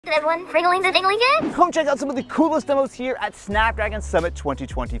Did everyone ringling the dingling yet? Come check out some of the coolest demos here at Snapdragon Summit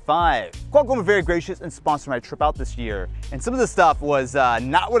 2025. Qualcomm were very gracious and sponsored my trip out this year, and some of the stuff was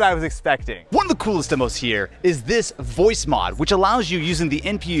not what I was expecting. One of the coolest demos here is this voice mod, which allows you using the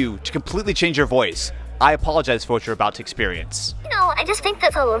NPU to completely change your voice. I apologize for what you're about to experience. You know, I just think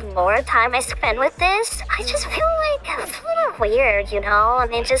that the more time I spend with this, I just feel like it's a little weird, you know? I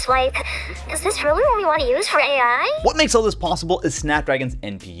mean, just like, is this really what we want to use for AI? What makes all this possible is Snapdragon's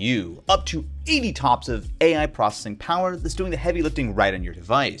NPU, up to 80 TOPS of AI processing power that's doing the heavy lifting right on your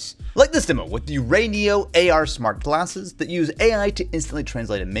device. Like this demo with the Ray Neo AR smart glasses that use AI to instantly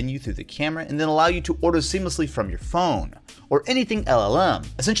translate a menu through the camera and then allow you to order seamlessly from your phone. Or anything LLM,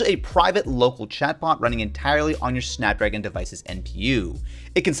 essentially a private local chatbot running entirely on your Snapdragon device's NPU.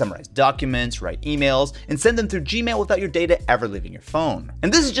 It can summarize documents, write emails, and send them through Gmail without your data ever leaving your phone.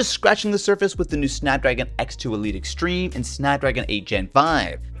 And this is just scratching the surface with the new Snapdragon X2 Elite Extreme and Snapdragon 8 Gen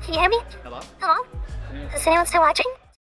 5. Can you hear me? Hello? Hello? Is anyone still watching?